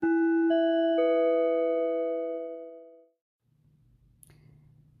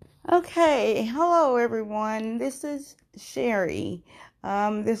Okay, hello everyone. This is Sherry.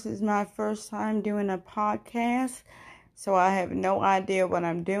 This is my first time doing a podcast, so I have no idea what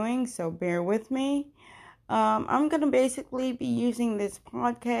I'm doing, so bear with me. I'm going to basically be using this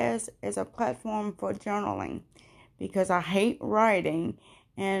podcast as a platform for journaling because I hate writing,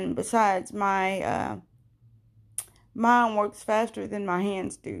 and besides, my mind works faster than my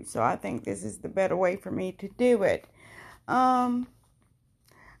hands do, so I think this is the better way for me to do it. Um,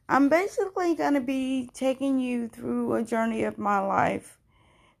 I'm basically going to be taking you through a journey of my life.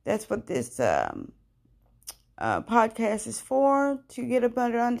 That's what this podcast is for, to get a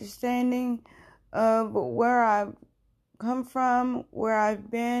better understanding of where I've come from, where I've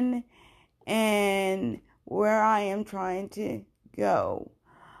been, and where I am trying to go.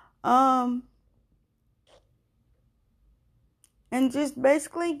 And just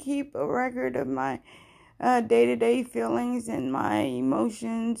basically keep a record of my day-to-day feelings and my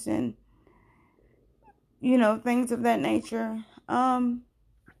emotions and things of that nature.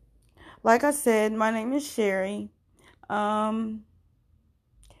 Like I said, my name is Sherry. Um,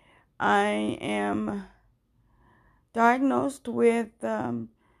 I am diagnosed with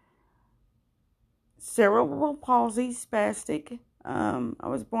cerebral palsy, spastic. I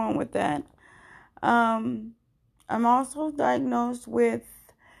was born with that. I'm also diagnosed with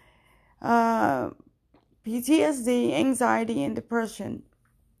PTSD, anxiety, and depression.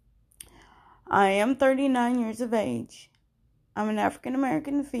 I am 39 years of age. I'm an African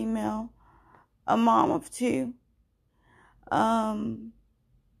American female, a mom of two.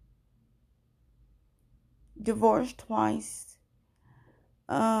 Divorced twice.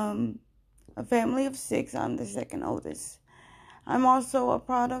 A family of six. I'm the second oldest. I'm also a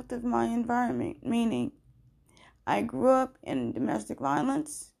product of my environment, meaning I grew up in domestic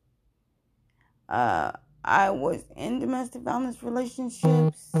violence. I was in domestic violence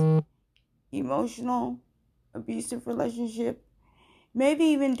relationships, emotional, abusive relationship, maybe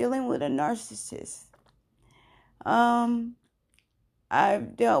even dealing with a narcissist. I've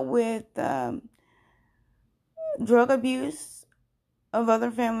dealt with drug abuse of other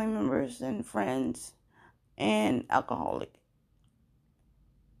family members and friends, and alcohol.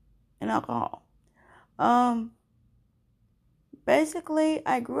 Basically,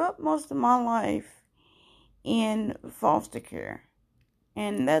 I grew up most of my life in foster care,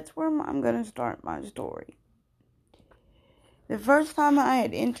 and that's where I'm going to start my story. The first time I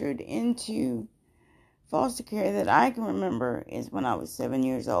had entered into foster care that I can remember is when I was 7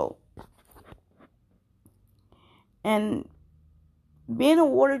 years old. And being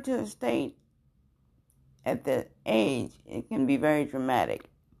awarded to a state at that age, it can be very dramatic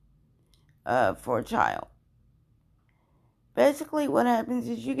for a child. Basically, what happens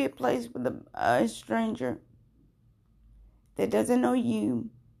is you get placed with a stranger that doesn't know you,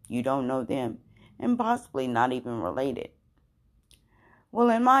 you don't know them, and possibly not even related. Well,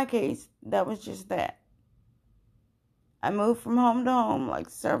 in my case, that was just that. I moved from home to home, like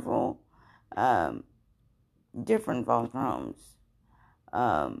several different foster homes.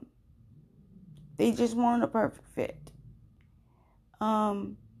 They just weren't a perfect fit.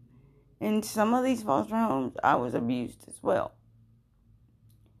 In some of these foster homes, I was abused as well.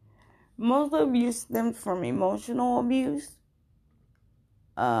 Most of the abuse stemmed from emotional abuse,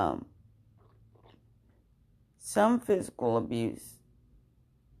 some physical abuse,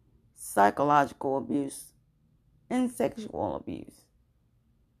 psychological abuse, and sexual abuse.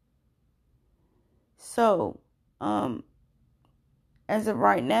 So, as of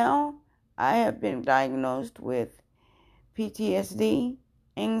right now, I have been diagnosed with PTSD,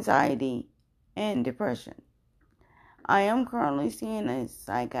 anxiety, and depression. I am currently seeing a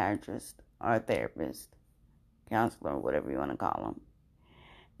psychiatrist or a therapist, counselor, whatever you want to call them.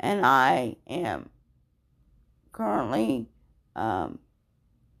 And I am currently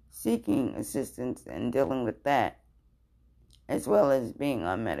seeking assistance in dealing with that, as well as being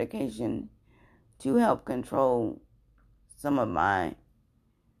on medication to help control some of my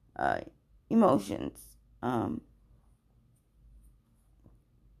emotions.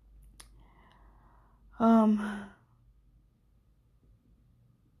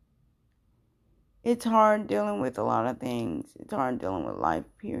 It's hard dealing with a lot of things. It's hard dealing with life,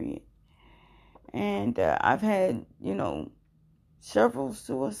 period. And I've had, several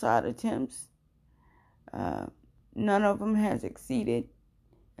suicide attempts. None of them has succeeded,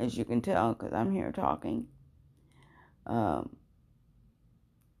 as you can tell, because I'm here talking.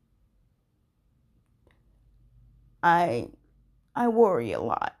 I worry a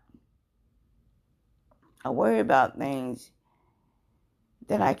lot. I worry about things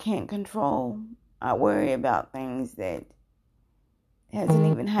that I can't control. I worry about things that hasn't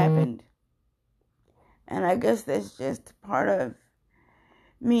even happened. And I guess that's just part of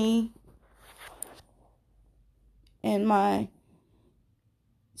me and my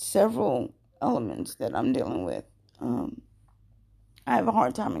several elements that I'm dealing with. I have a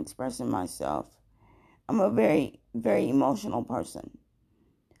hard time expressing myself. I'm a very, very emotional person.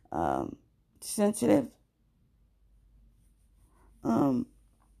 Sensitive.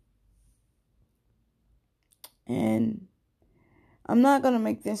 And I'm not going to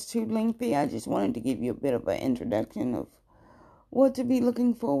make this too lengthy. I just wanted to give you a bit of an introduction of what to be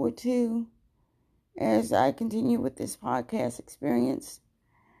looking forward to as I continue with this podcast experience.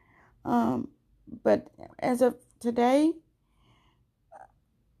 But as of today,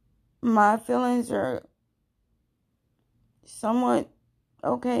 my feelings are somewhat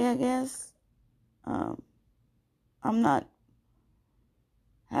okay, I guess. I'm not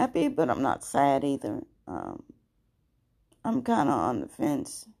happy, but I'm not sad either. I'm kind of on the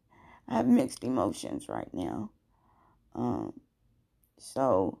fence. I have mixed emotions right now.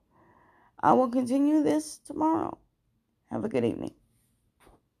 So I will continue this tomorrow. Have a good evening.